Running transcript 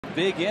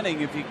big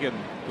inning if you can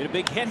get a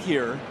big hit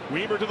here.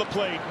 Weaver to the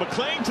plate,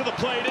 McLean to the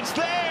plate, it's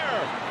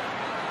there!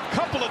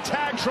 Couple of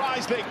tag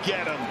tries, they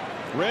get him.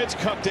 Reds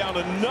cut down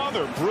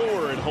another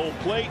Brewer at home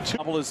plate.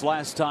 Double his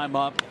last time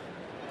up.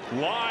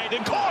 Lined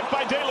and caught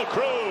by De La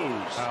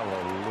Cruz.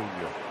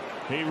 Hallelujah.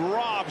 He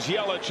robs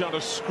Yelich on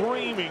a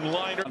screaming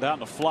liner. Down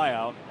the fly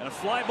out. And a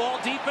fly ball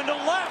deep into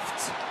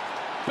left.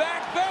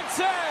 Back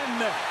Benson.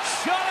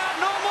 Shut out,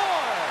 no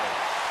more.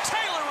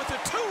 Taylor with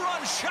a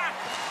two-run shot.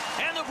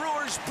 And the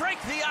Brewers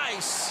break the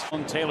ice.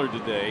 Taylor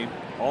today.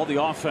 All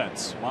the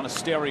offense.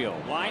 Monasterio.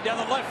 Line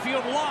down the left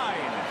field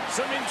line.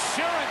 Some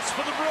insurance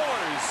for the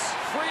Brewers.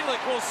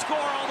 Frelick will score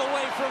all the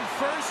way from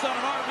first on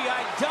an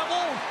RBI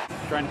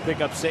double. Trying to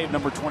pick up save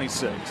number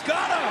 26.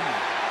 Got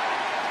him!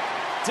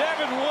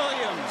 Devin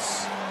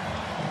Williams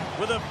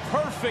with a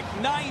perfect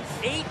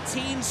ninth.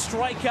 18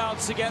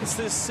 strikeouts against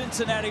this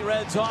Cincinnati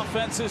Reds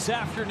offense this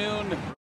afternoon.